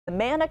The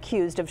man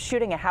accused of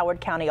shooting a Howard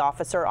County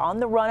officer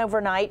on the run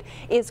overnight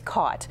is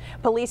caught.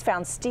 Police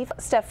found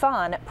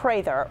Stephon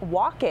Prather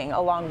walking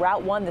along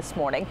Route 1 this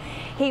morning.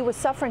 He was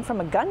suffering from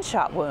a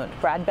gunshot wound.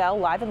 Brad Bell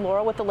live in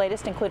Laurel with the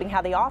latest, including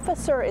how the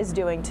officer is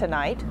doing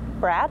tonight.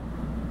 Brad?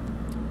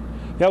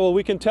 Yeah, well,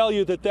 we can tell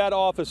you that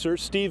officer,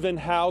 Stephen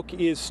Houck,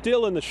 is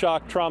still in the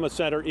Shock Trauma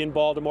Center in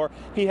Baltimore.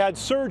 He had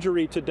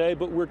surgery today,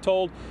 but we're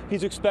told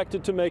he's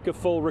expected to make a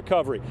full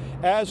recovery.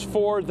 As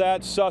for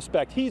that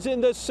suspect, he's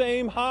in the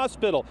same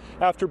hospital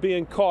after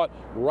being caught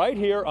right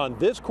here on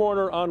this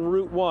corner on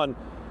Route 1,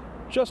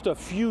 just a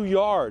few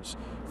yards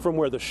from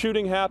where the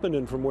shooting happened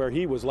and from where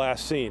he was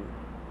last seen.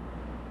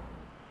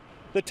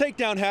 The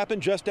takedown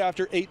happened just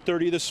after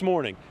 8:30 this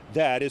morning.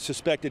 That is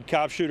suspected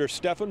cop shooter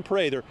Stephon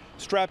Prather,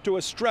 strapped to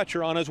a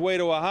stretcher on his way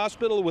to a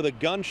hospital with a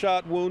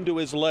gunshot wound to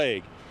his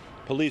leg.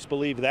 Police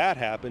believe that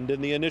happened in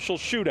the initial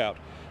shootout.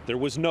 There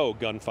was no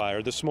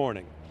gunfire this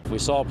morning. We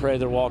saw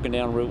Prather walking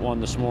down Route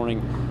 1 this morning,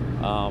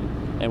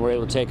 and were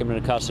able to take him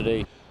into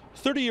custody.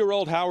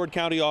 30-year-old Howard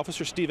County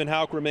officer Stephen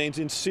Houck remains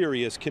in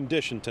serious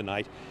condition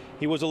tonight.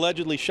 He was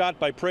allegedly shot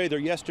by Prather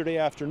yesterday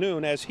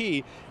afternoon as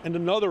he and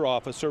another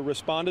officer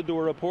responded to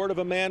a report of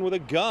a man with a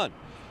gun.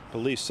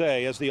 Police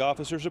say as the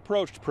officers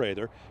approached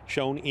Prather,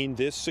 shown in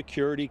this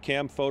security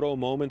cam photo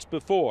moments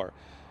before,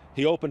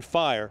 he opened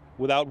fire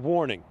without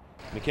warning.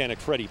 Mechanic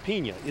Freddie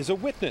Pena is a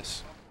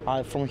witness.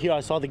 From here,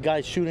 I saw the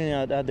guy shooting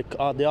at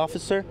the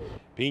officer.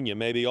 Pena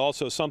may be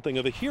also something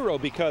of a hero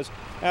because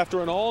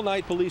after an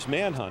all-night police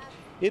manhunt,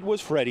 it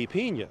was Freddie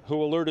Pena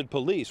who alerted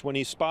police when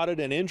he spotted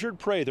an injured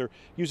Prather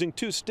using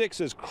two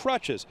sticks as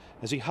crutches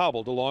as he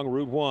hobbled along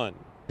Route 1.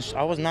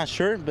 I was not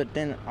sure, but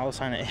then I was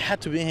saying it had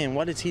to be him.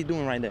 What is he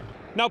doing right there?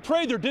 Now,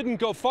 Prather didn't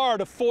go far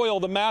to foil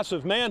the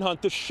massive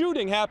manhunt. The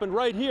shooting happened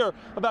right here,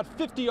 about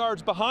 50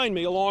 yards behind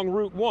me along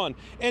Route 1.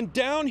 And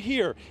down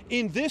here,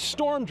 in this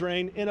storm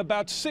drain, in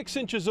about 6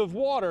 inches of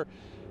water,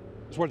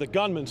 is where the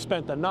gunman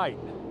spent the night.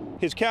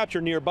 His capture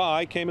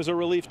nearby came as a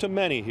relief to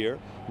many here.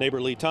 Neighbor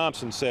Lee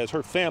Thompson says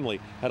her family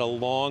had a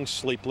long,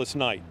 sleepless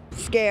night.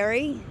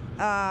 Scary.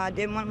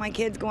 Didn't want my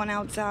kids going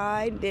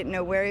outside. Didn't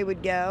know where he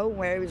would go,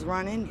 where he was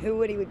running,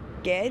 who he would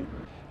get.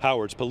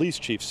 Howard's police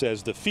chief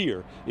says the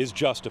fear is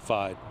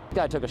justified. The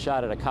guy took a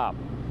shot at a cop,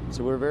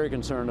 so we're very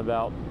concerned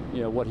about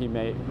what he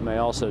may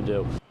also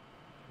do.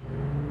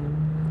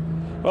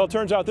 Well, it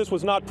turns out this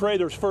was not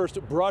Prather's first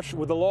brush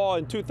with the law.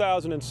 In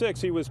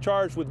 2006, he was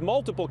charged with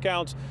multiple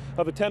counts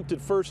of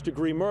attempted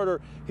first-degree murder.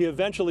 He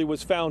eventually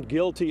was found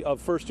guilty of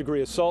first-degree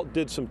assault,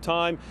 did some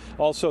time,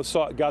 also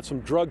got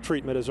some drug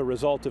treatment as a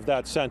result of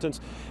that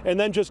sentence. And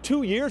then just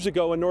 2 years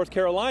ago in North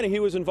Carolina, he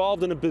was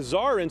involved in a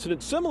bizarre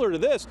incident similar to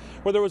this,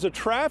 where there was a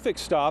traffic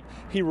stop.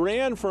 He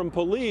ran from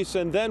police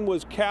and then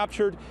was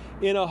captured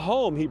in a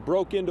home. He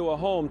broke into a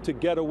home to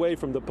get away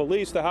from the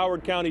police. The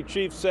Howard County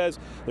chief says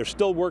they're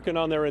still working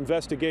on their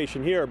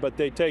investigation here, but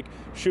they take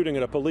shooting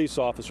at a police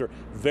officer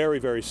very,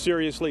 very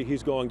seriously.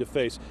 He's going to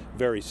face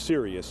very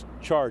serious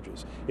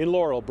charges. In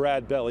Laurel,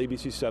 Brad Bell,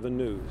 ABC 7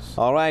 News.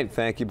 All right,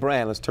 thank you,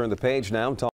 Brad. Let's turn the page now.